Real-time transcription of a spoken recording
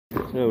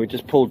So we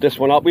just pulled this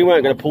one up. We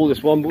weren't going to pull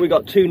this one, but we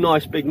got two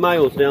nice big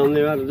males down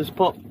there out of this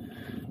pot.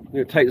 We're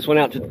going to take this one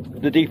out to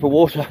the deeper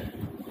water.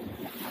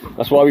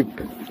 That's why we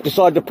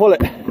decided to pull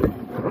it.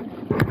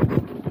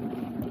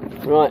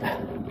 Right,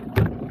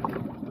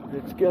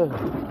 let's go.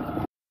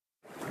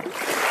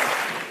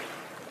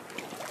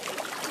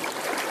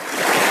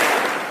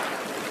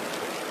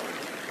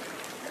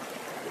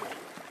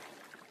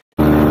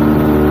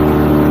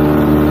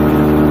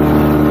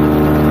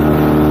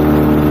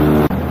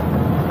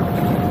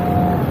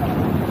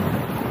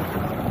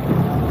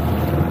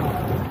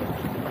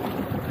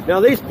 Now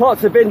these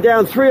pots have been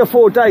down 3 or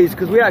 4 days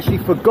because we actually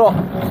forgot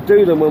to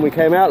do them when we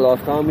came out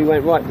last time. We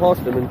went right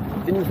past them and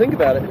didn't even think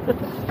about it.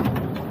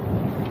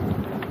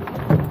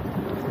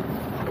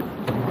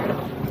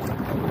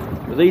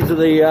 But these are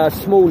the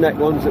small neck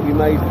ones that we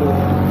made for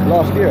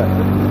last year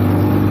actually.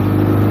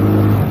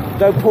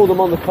 Don't pull them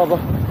on the cover.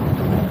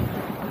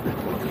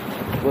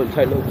 It won't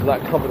take long for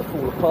that cover to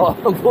fall apart,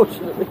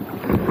 unfortunately.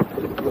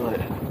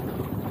 Right.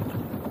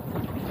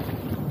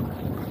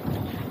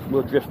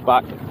 We'll drift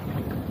back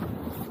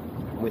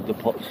with the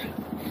pots.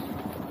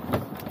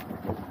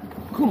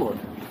 Come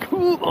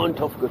on,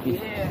 tough cookie.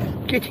 Yeah.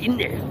 Get in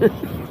there.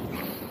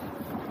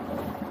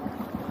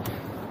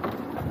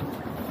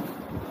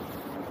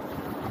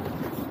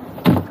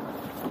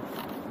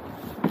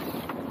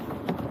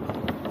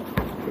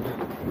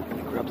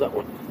 Grab that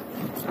one.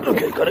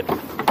 Okay, got it.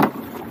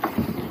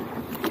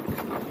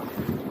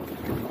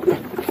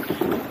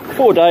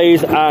 4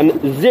 days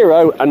and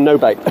 0 and no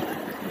bait.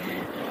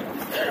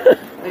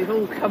 They've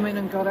all come in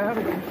and got out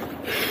again.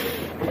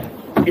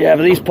 Yeah,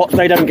 but these pots,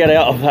 they don't get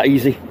out of that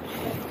easy.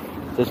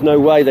 There's no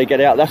way they get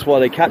out. That's why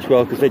they catch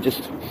well, because they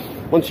just,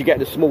 once you get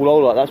in a small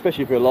hole like that,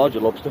 especially if you're a larger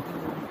lobster.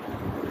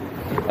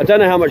 I don't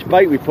know how much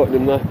bait we put in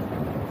them though.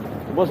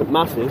 It wasn't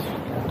masses.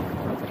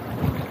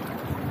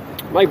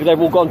 Maybe they've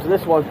all gone to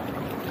this one.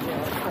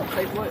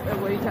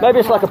 Maybe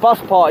it's like a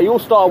bus party. You all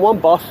start on one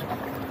bus,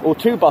 or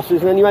 2 buses,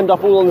 and then you end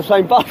up all on the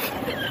same bus.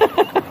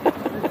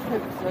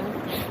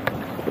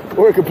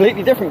 Or a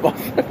completely different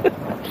bus.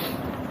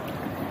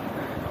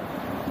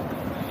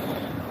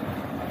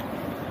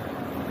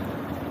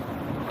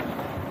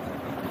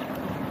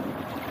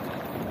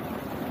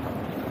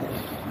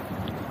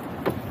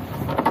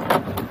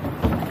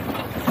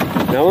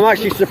 Now I'm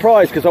actually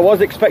surprised because I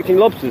was expecting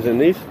lobsters in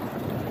this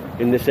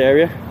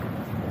area.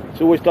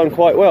 It's always done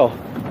quite well.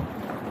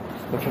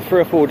 But for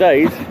 3 or 4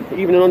 days,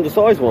 even an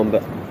undersized one,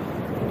 but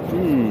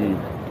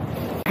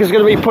Because it's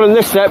going to be pulling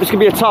this step, it's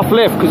going to be a tough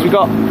lift because we've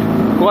got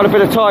quite a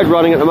bit of tide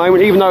running at the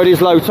moment. Even though it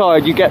is low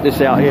tide, you get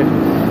this out here.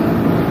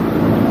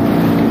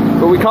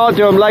 But we can't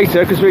do them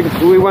later because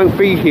we won't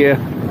be here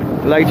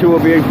later. We'll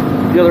be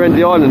the other end of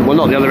the island. Well,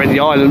 not the other end of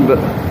the island, but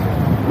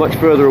much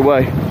further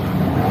away.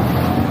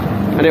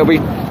 And it'll be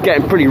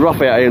getting pretty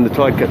rough out here and the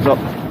tide gets up.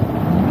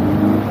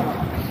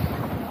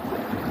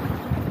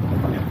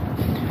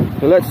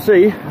 So let's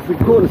see if we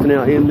can caught anything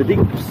out here in the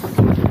deeps,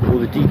 or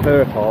the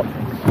deeper part.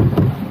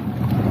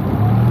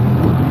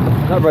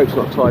 That rope's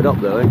not tied up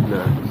though, eh?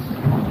 No.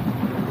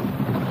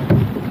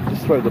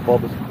 Just throw the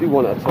bobbers. Do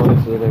one at a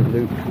time so they don't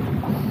loop.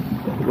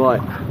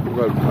 Right,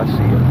 rope, I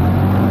see it.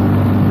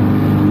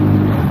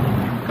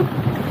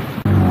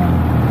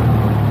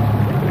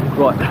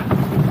 Right.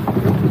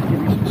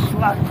 Give you some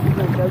slack.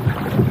 There we go.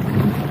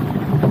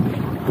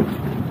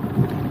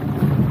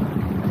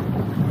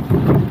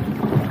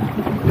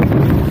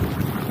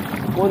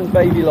 One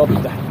baby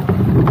lobster.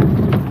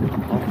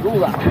 After all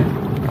that.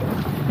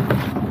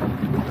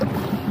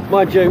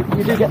 Mind you,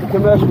 you do get the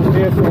commercials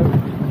here, so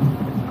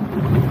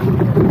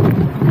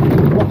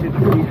watted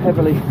pretty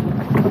heavily.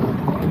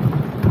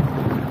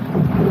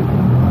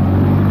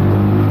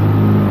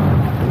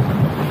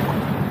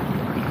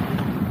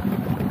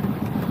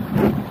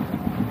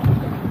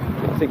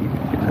 I think it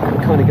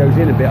kind of goes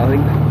in a bit, I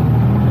think.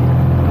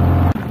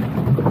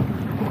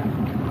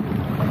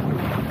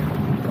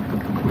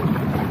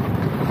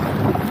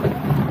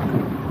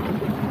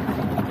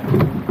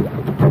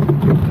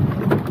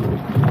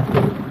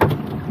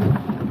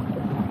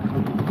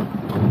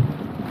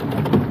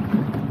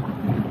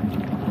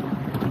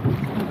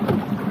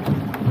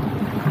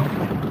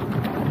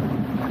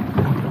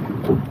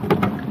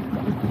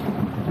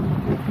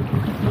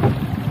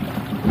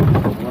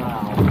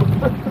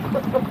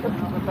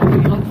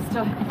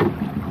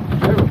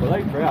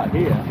 Out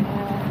here.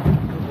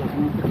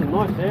 It's a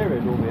nice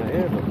area normally out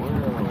here, but wow.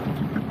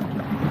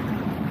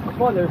 That's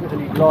why there isn't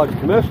any large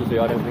commercials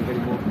here, I don't think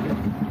anymore.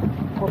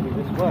 It's probably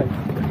this way.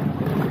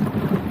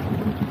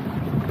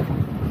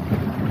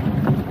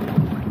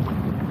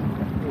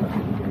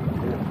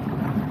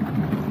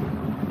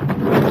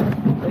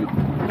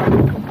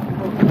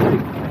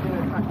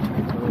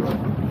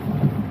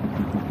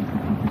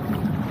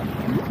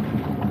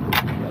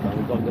 Yeah, that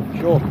one's on there for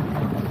sure.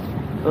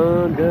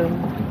 And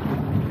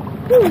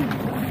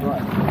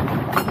right.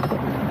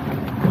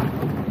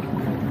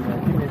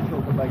 Give me a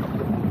shorter bait.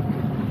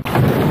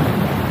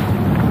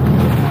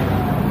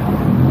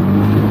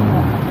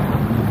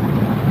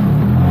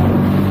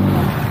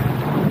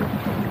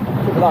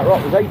 that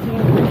rock was 18.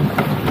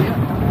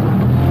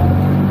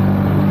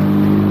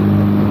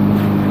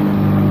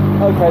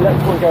 Okay,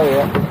 let's one go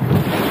here.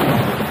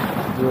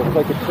 We'll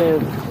take a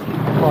chance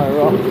higher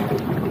up.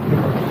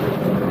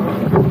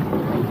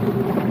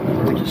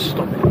 Just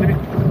stop it a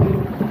minute.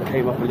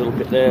 Came up a little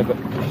bit there, but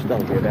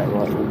that'll be about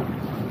right.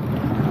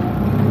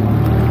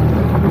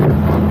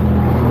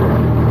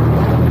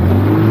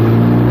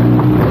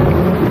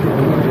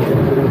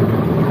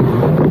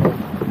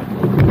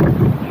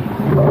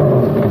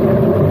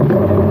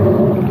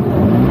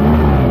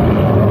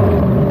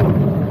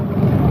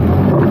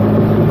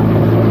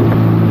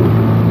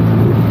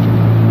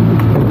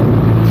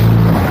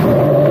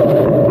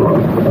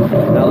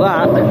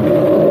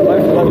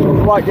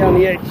 Right down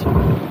the edge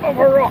of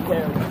a rock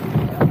there.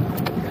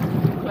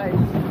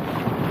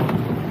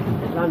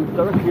 It lands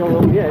directly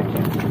on the edge.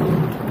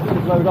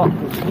 Just load up.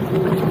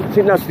 I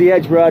think that's the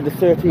edge where I had the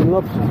 13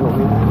 lobsters on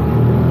me.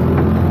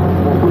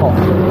 One pot.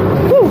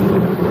 Woo!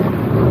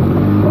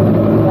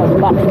 That's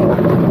back.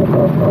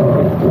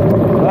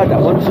 I had that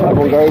once. I had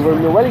one go over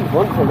in the wellies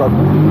once. I got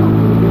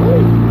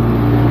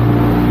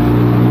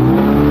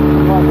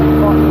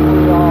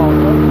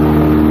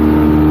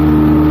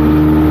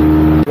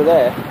over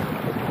there.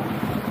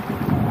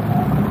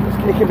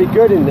 It can be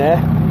good in there,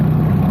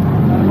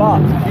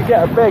 but if you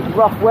get a big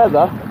rough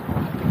weather,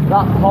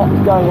 that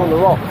pot's going on the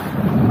rocks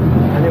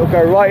and it'll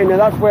go right in there.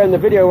 That's where in the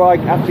video I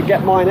have to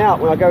get mine out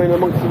when I go in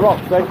amongst the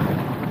rocks. So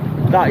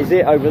that is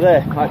it over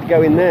there. I have to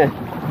go in there.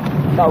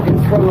 That'll get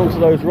thrown onto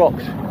those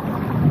rocks,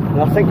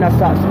 and I think that's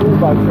that small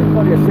boat, so it's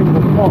probably a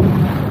simple pot.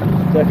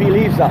 So if he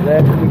leaves that there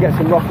and we get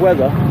some rough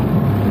weather,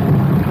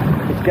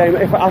 it's game.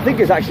 I think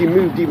it's actually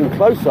moved even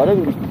closer. I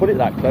don't think we put it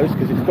that close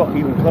because it's got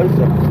even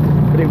closer.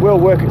 But it will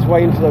work its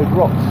way into those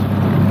rocks.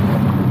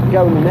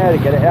 Going in there to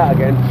get it out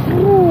again.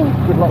 Ooh,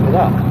 good luck with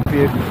that. For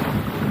you.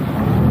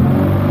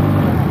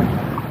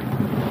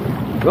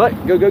 Right,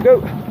 go, go,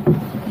 go.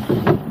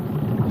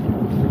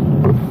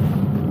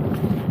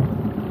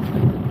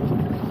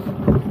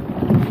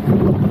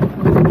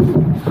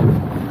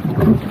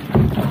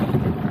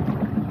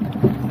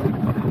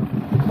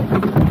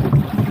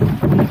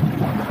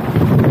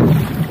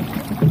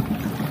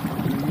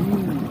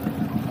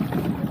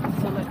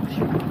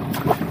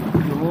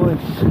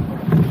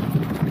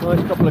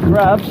 Nice couple of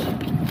crabs.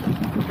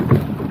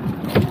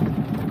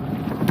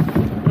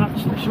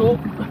 That's for sure.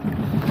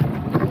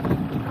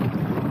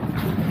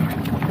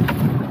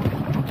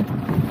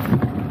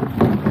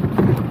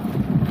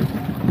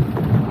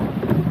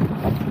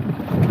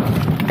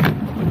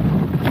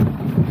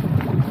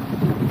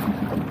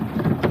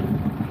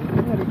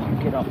 Where did you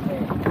get up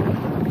there?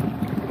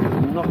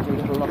 Not a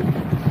little lucky.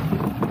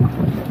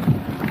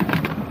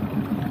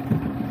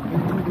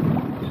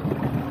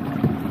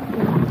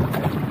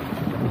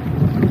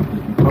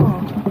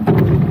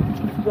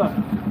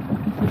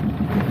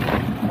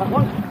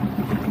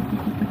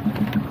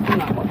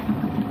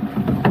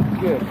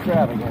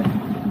 Crab again.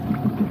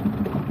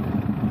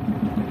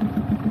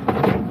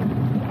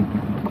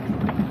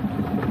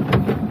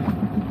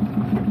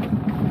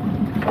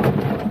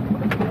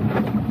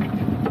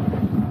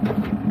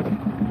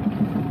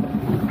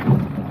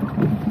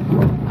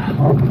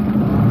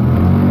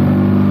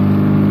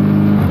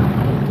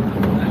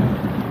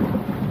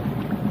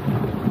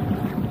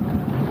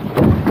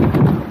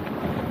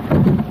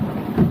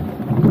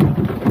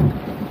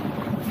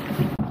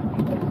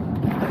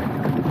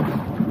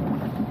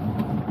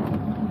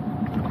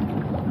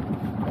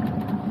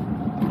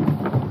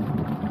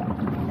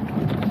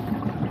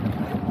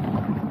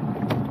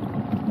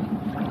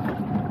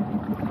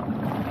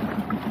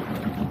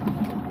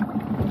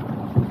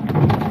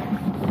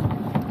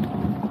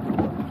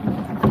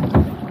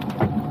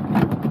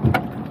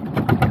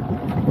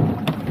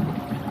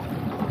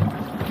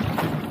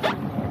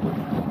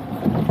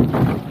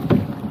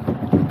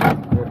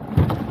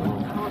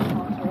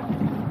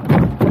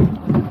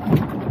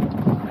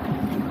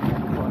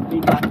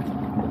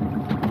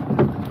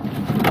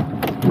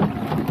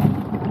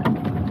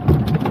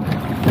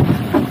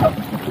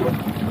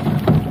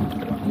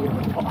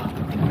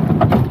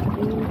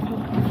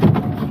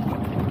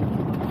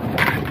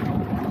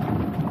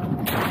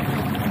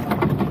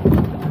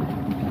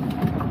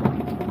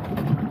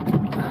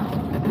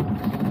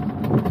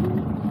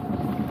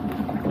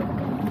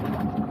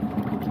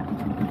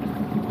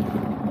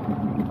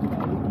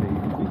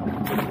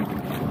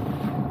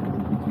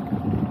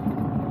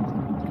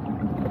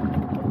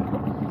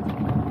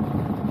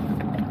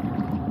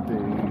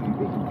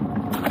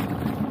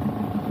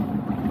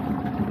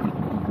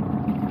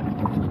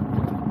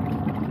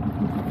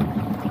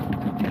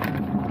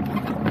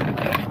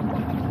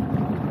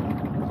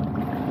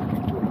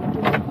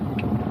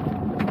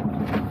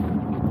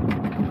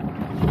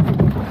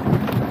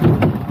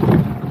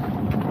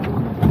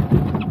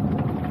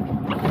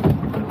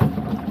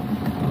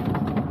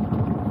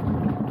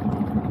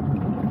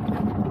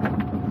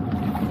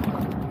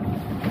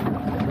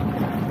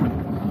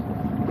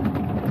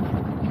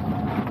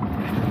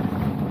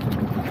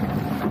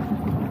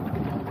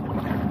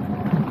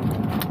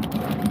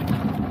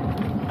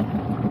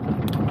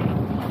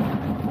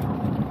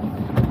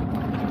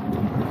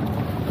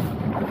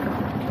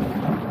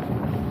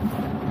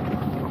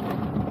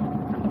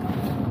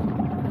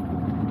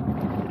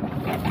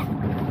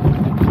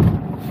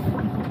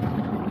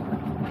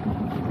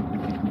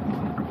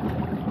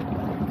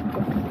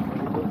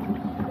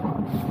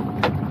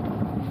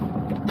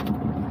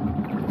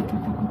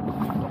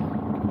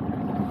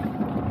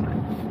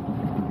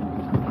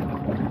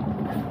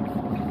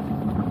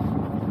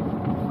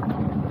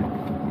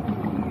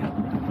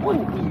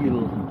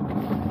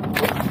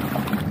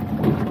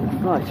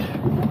 Right.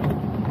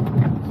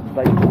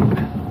 Bacon.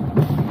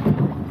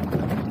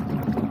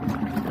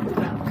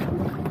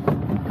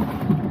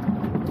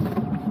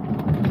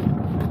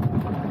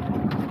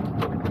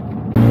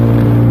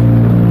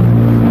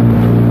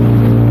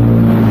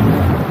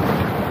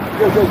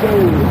 Go, go, go.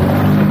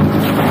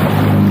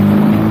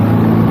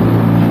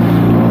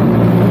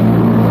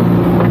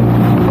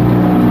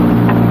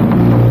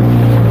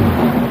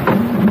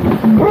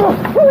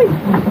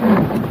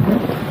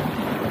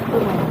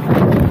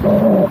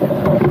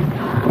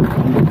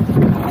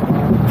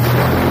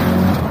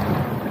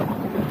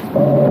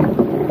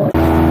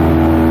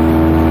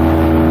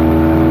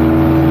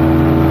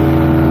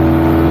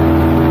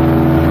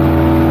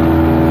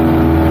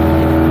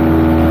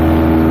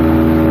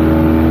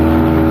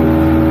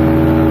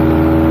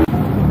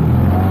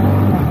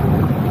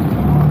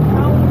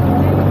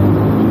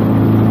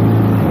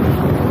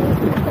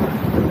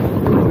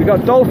 We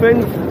got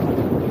dolphins.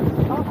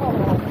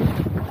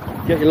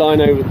 Get your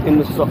line over in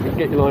the socket.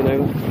 Get your line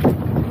over.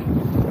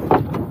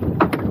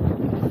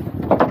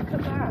 Look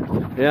at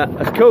that. Yeah,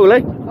 that's cool,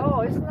 eh?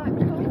 Oh, isn't that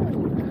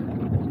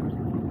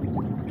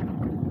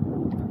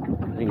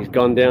cool? I think he's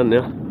gone down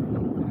now.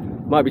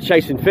 Might be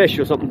chasing fish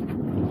or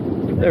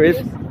something. There he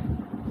is.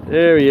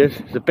 There he is.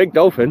 It's a big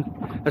dolphin.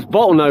 That's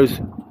bottlenose.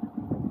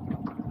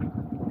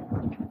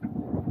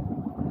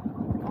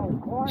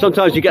 Oh,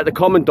 Sometimes you get the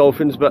common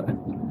dolphins, but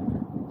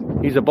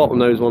he's a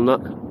bottlenose on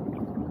that.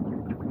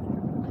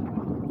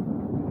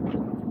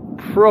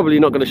 Probably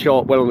not going to show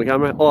up well on the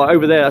camera. Oh,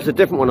 over there, that's a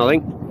different one, I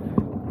think.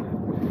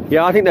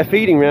 Yeah, I think they're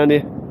feeding around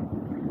here.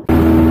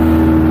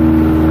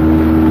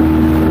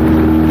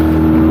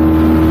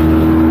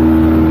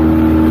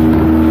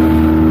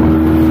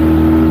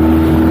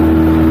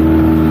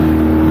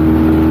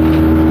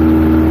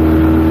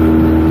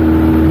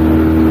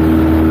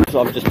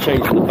 So I've just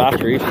changed the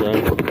battery, so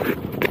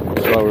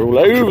we're all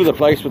over the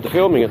place with the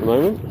filming at the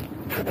moment.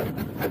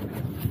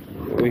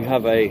 We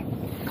have a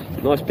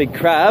nice big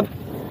crab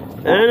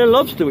and a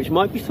lobster, which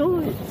might be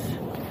size.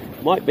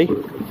 Might be.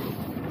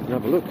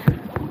 Have a look.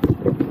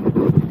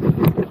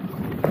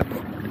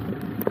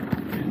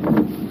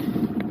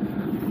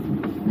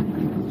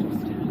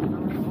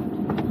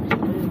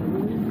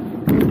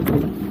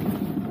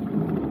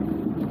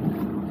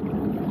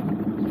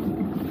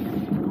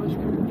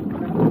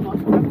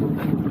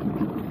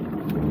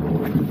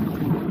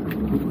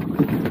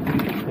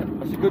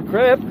 That's a good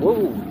crab.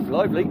 Whoa, it's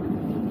lively.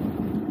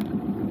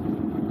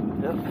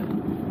 Yep.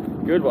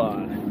 Good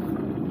one.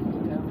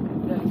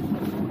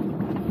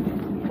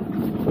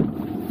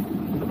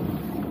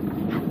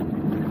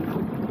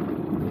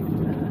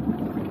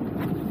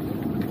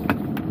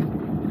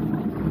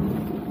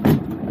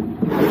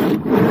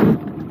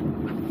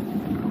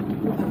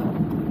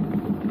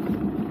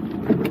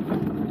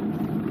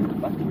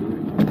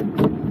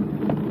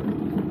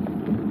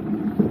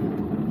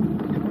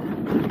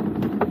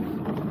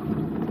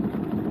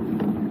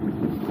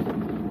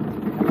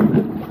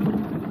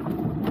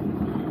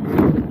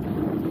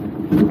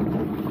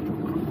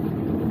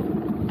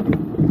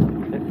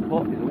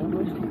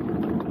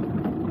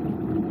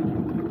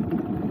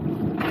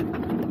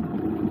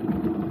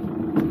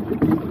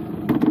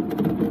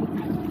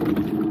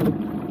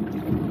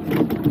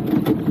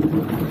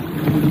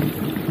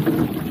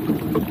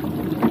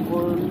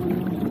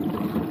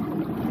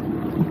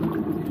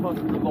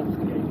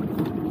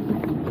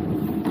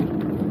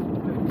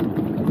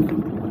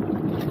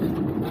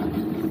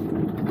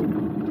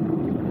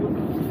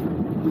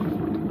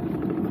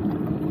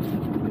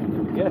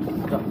 Yes,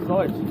 that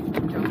size.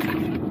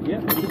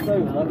 Yeah, just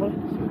over that one.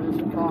 So there's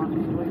a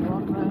barnacle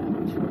one there.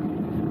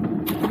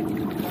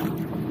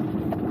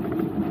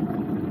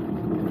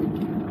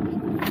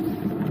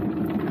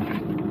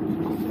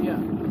 Yeah.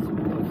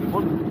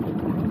 One.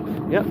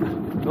 Yep,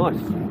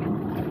 nice.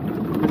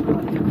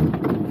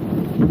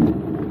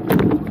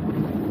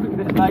 Quick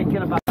bit of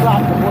bacon about that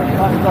before it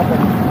starts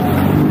dropping.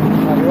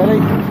 Are you ready?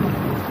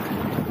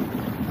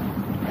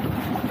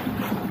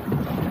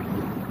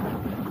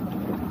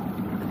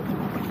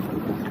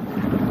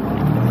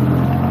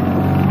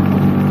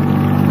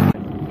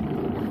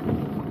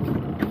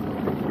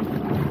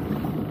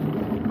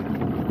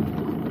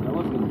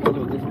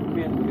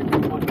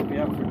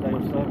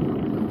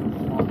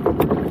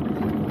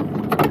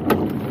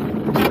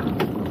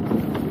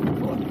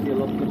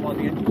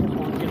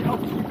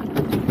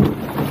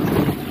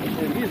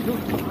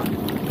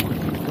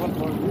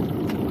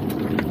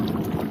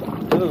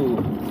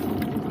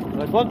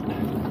 Nice one.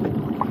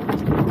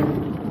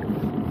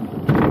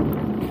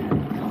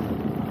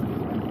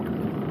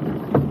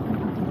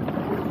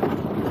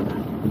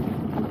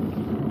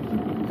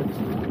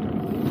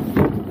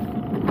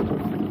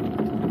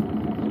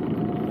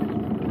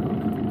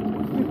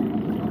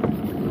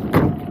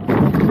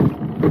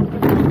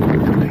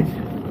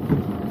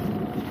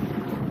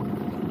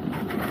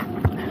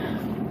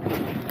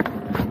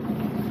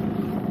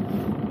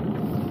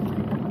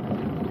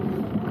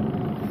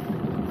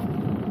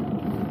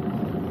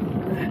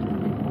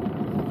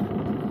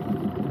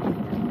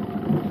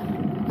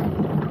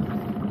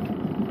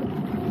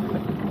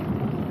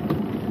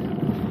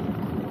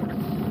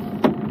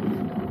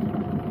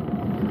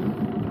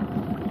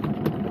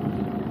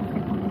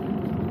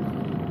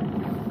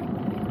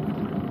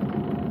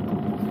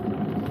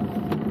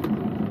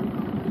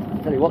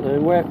 what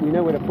then, we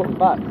know where to put them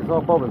back, because our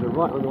bobbers are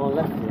right on our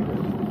left here.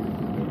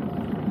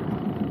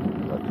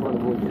 So I'm trying to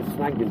avoid getting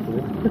snagged into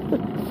them.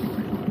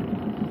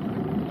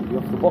 Be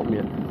off the bottom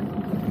yet.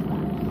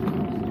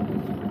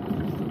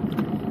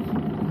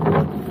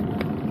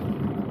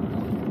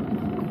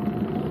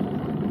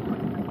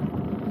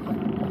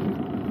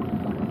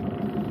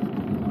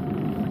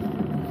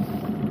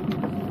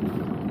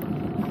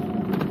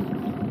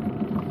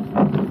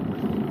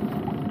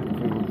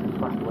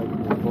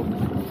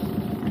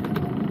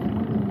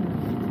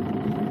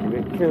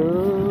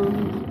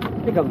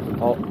 Here comes the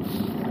pot.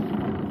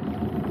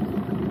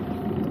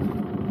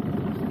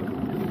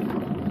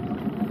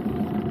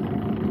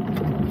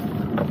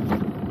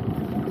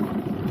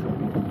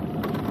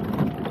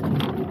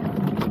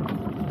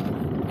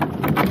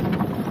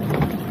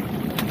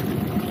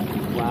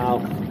 Wow.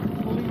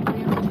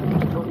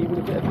 Not even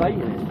a bit of bait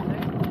in it.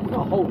 Not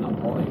a whole nut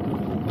pot.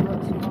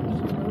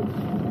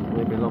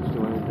 Maybe a lobster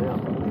went in there.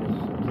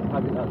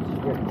 Have it that's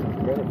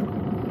yeah,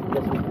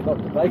 guess we forgot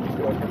the bait.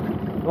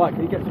 Right,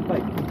 can you get some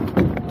bait?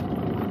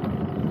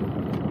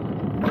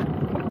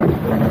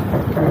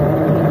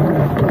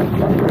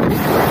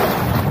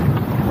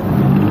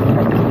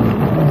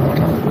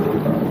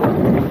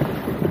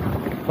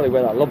 Probably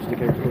where that lobster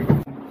came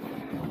from.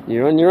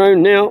 You're on your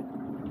own now.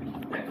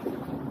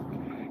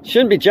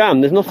 Shouldn't be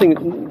jammed, there's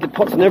nothing, the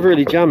pot's never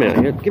really jam out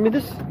here. Give me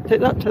this,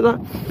 take that, take that,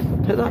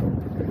 take that.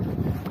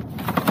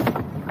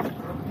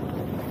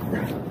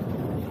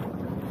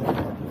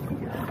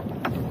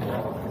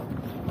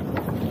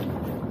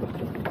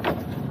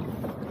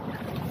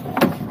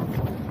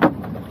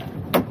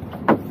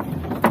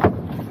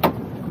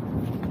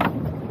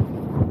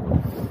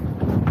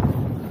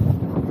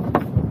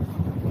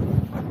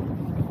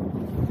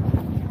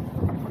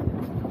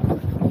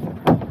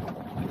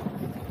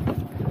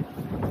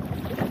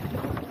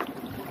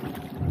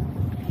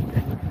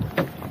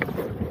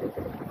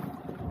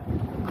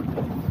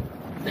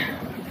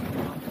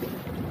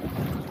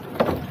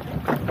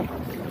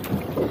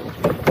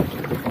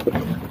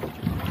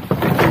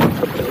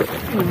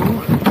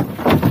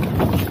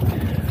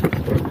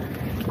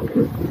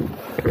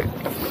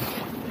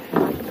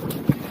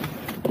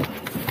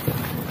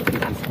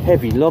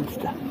 Heavy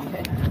lobster.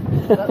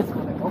 Yeah, that's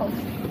what it was.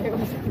 It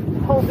was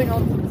holding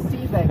on to the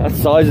seabed. That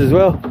size as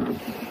well.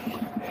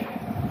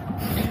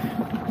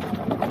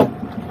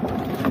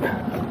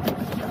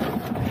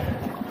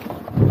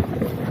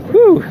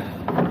 Whew.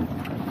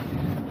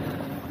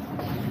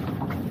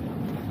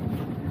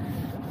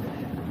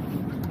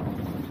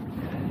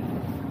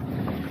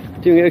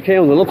 Doing okay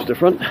on the lobster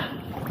front.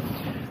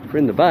 We're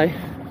in the bay.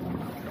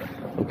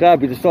 I'm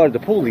glad we decided to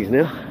pull these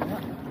now.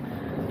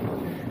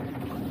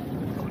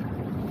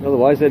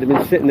 Otherwise they'd have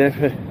been sitting there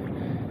for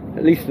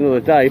at least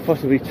another day,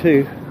 possibly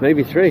 2,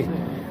 maybe 3.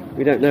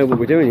 We don't know what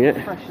we're doing yet.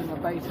 Freshen the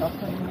bait up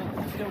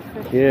and still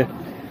fish. Yeah,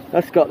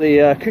 that's got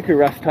the cuckoo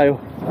wrasse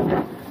tail.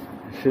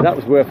 So that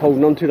was worth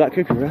holding on to, that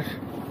cuckoo wrasse.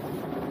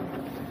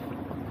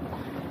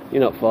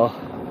 You're not far.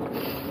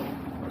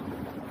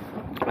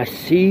 I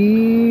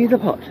see the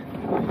pot.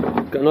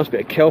 It's got a nice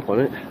bit of kelp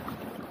on it.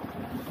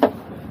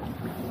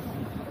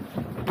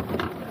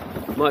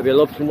 Might be a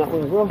lobster in that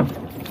one as well.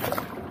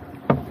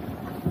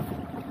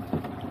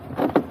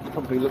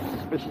 Probably looks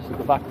suspicious at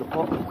the back of the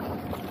pot.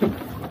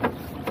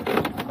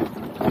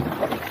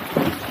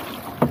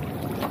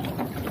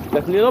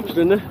 Definitely a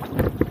lobster in there.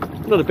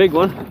 Not a big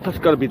one. That's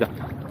got to be the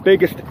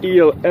biggest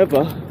eel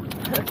ever.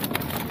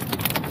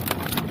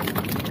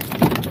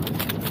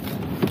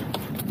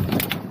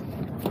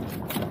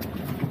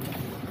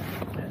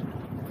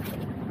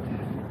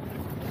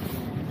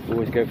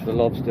 Always go for the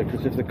lobster,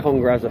 because if the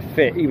conge has a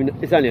fit, even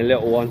it's only a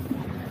little one,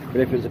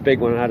 but if it's a big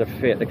one and had a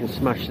fit, they can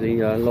smash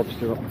the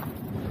lobster up.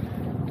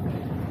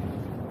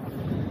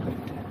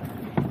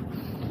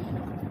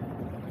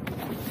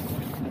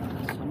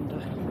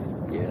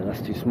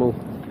 That's too small.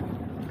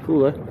 Cool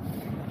though.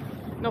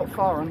 Not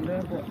far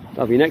under, but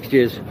that'll be next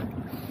year's.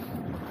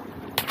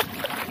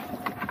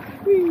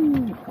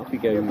 Whee! Off he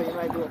goes.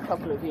 maybe a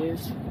couple of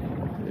years.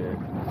 Yeah.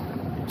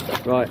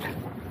 Right,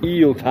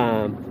 eel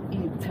time.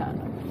 Eel time.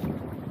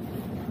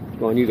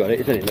 Go on, you got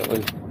it. It's only a little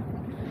one.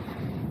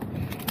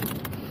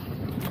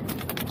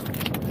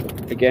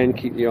 Again,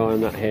 keep the eye on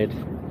that head.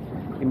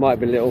 He might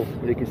be little,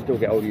 but he can still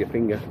get hold of your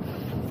finger.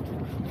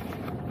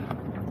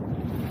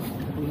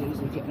 We're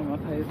easily getting them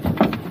up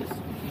over.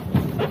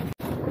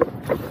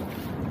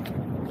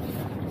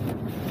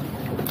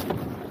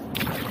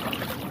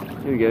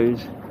 Here he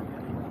goes.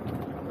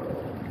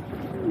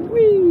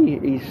 Whee!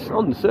 He's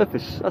on the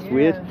surface. That's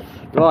weird.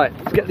 Right,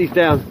 let's get these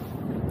down.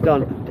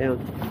 Done. Down.